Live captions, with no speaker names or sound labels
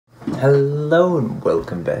Hello and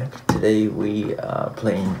welcome back. Today we are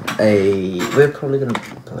playing we're probably gonna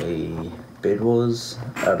play Bedwars.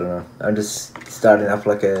 I don't know. I'm just starting up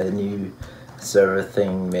like a new server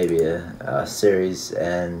thing, maybe a series,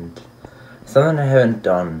 and something I haven't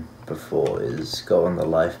done before is go on the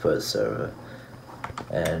lifeboat server,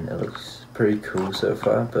 and it looks pretty cool so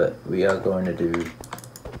far. But we are going to do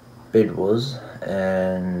Bedwars,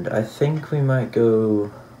 and I think we might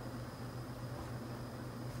go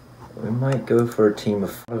for a team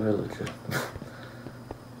of 5 villagers.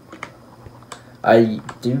 I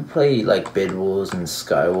do play like Bed Wars and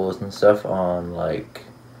Sky Wars and stuff on like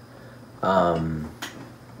I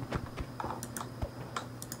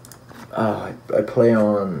play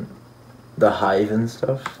on the Hive and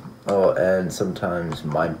stuff. Oh, and sometimes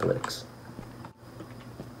Mindplex.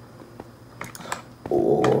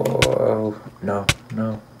 Oh no.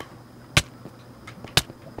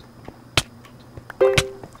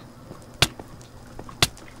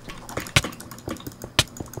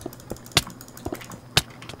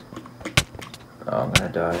 Oh, I'm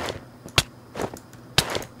gonna die.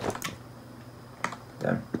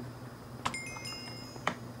 Damn.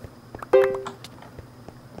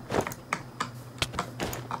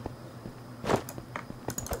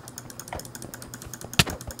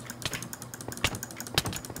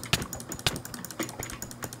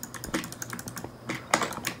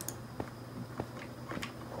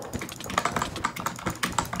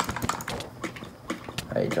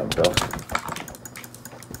 I jumped off.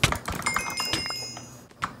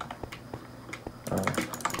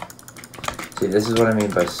 See, this is what I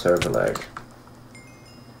mean by server lag.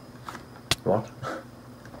 What?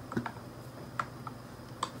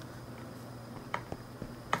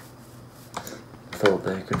 Thought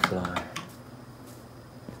they could fly.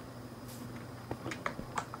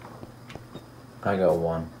 I got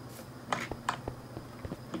one.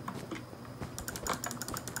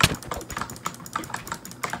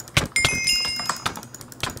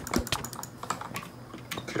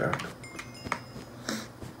 Jerk.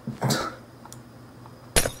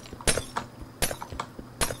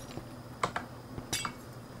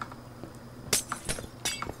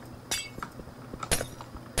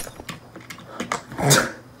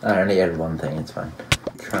 I only had one thing, it's fine.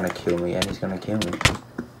 He's trying to kill me and he's gonna kill me.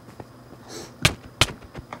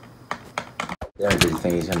 The only big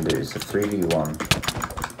thing he's gonna do is a 3v1.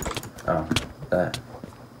 Oh, that.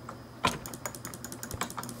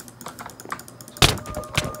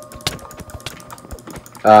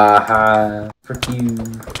 Aha! Frick you!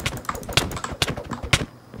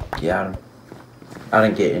 Yeah, I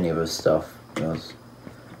didn't get any of his stuff. It was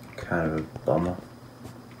kind of a bummer.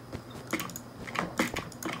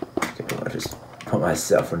 I just put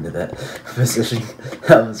myself into that position.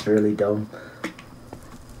 That was really dumb.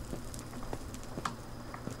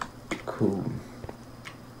 Cool.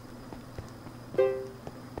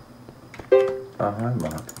 Oh, hi,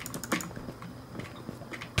 Mark.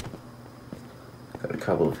 Got a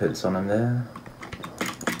couple of hits on him there.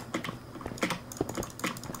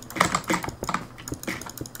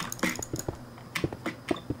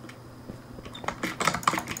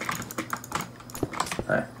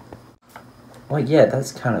 Alright. Well, yeah,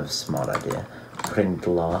 that's kind of a smart idea. Putting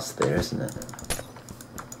glass there, isn't it?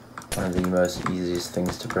 One of the most easiest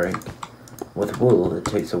things to break. With wool, it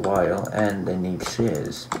takes a while, and they need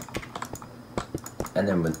shears. And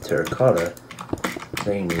then with terracotta,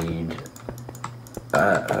 they need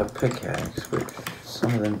a pickaxe, which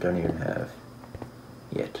some of them don't even have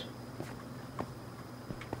yet.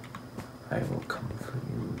 I will come for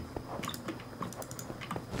you.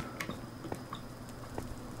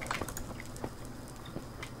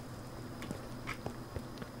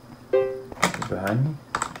 Behind me?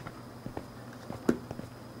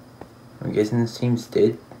 I'm guessing this team's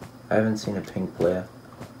dead. I haven't seen a pink player.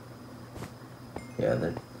 Yeah,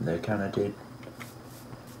 they're kinda dead.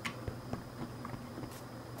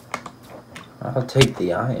 I'll take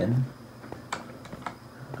the iron.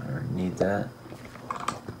 I don't need that.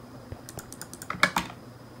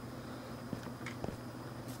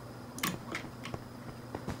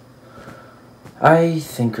 I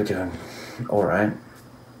think we're doing alright.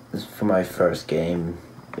 This is for my first game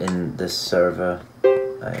in this server.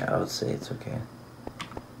 I would say it's okay.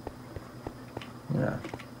 Yeah.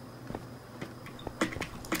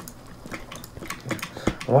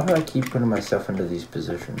 Okay. Why do I keep putting myself into these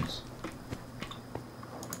positions?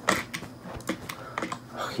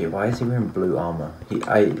 Okay, why is he wearing blue armor?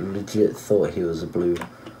 I legit thought he was a blue.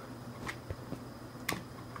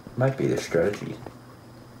 Might be the strategy.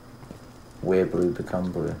 Wear blue,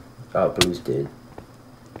 become blue. Oh, blue's dead.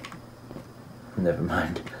 Never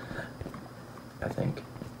mind. I think.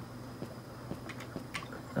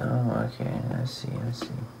 Oh, okay, I see.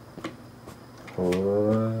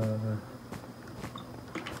 Oh.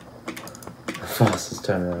 Fastest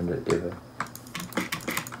turnaround ever.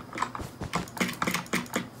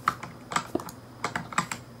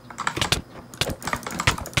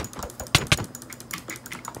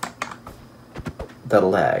 The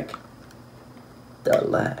lag.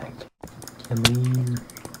 Come here.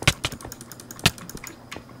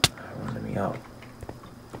 Let me out.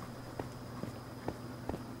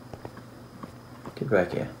 Get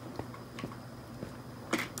back here.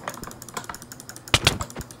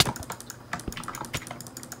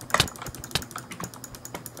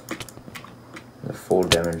 The full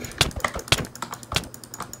damage.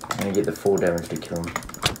 I'm gonna get the full damage to kill him.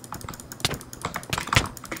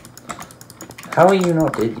 How are you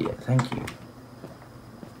not dead yet? Thank you.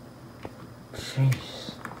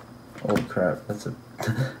 Jeez. Oh crap, that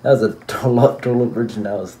was a lot taller bridge than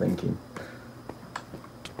I was thinking.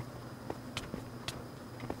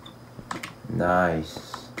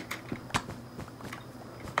 Nice.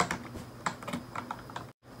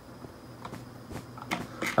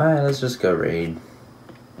 Alright, let's just go raid.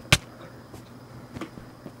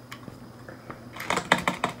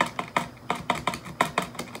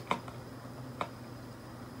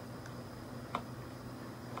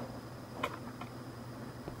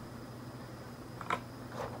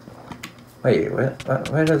 Wait,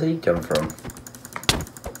 where did he come from?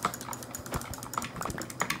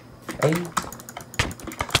 Hey?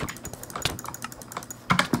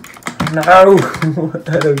 No!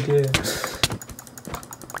 I don't care.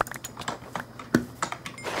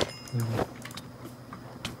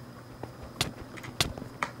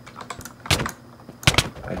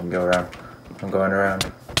 I can go around. I'm going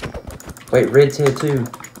around. Wait, red's here too.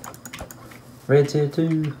 Red's here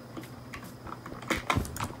too.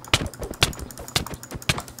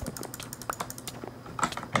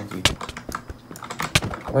 Thank you.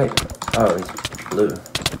 Wait. Oh, he's blue.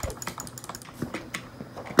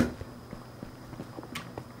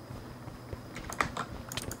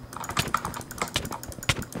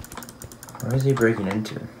 Where is he breaking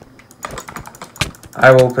into?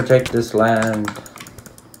 I will protect this land.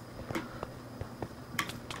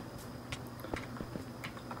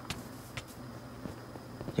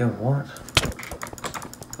 Yo, what?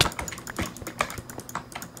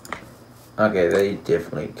 Okay, they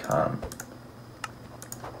definitely can't.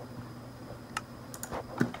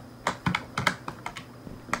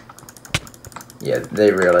 Yeah,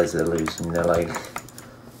 they realize they're losing. They're like,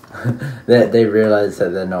 they realize that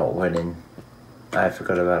they're not winning. I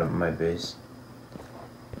forgot about my base.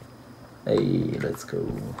 Hey, let's go.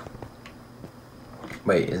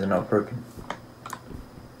 Wait, is it not broken?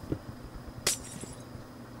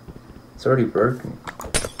 It's already broken.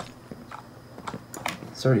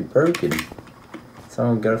 It's already broken.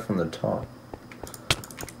 Someone got it from the top.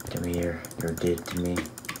 Come here, you're dead to me.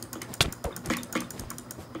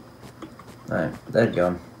 Alright, they're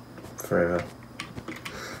gone. Forever.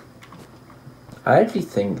 I actually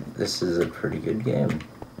think this is a pretty good game.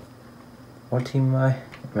 What team am I?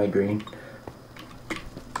 Am I green?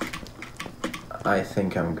 I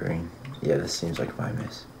think I'm green. Yeah, this seems like my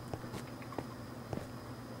miss.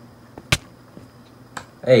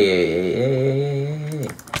 Hey.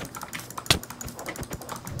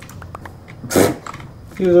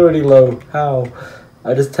 He was already low. How?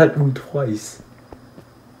 I just tapped him twice.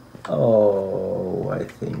 Oh, I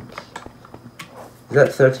think. Is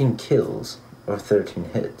that 13 kills or 13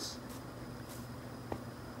 hits?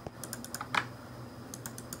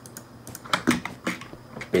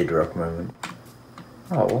 Bedrock moment.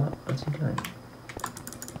 Oh, what? What's he doing?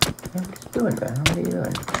 Yeah, what are you doing, man? What are you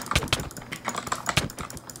doing?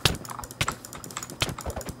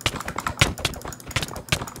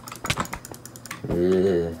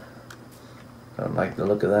 Yeah. Don't like the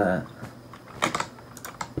look of that.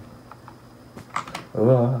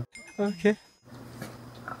 Oh. Okay.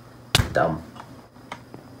 Dumb.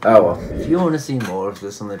 Oh well. If you want to see more of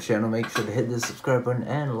this on the channel, make sure to hit the subscribe button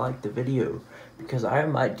and like the video. Because I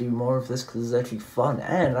might do more of this because it's actually fun.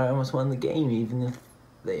 And I almost won the game even if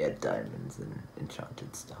they had diamonds and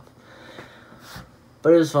enchanted stuff.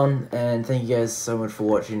 But it was fun, and thank you guys so much for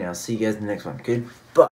watching. I'll see you guys in the next one. Goodbye.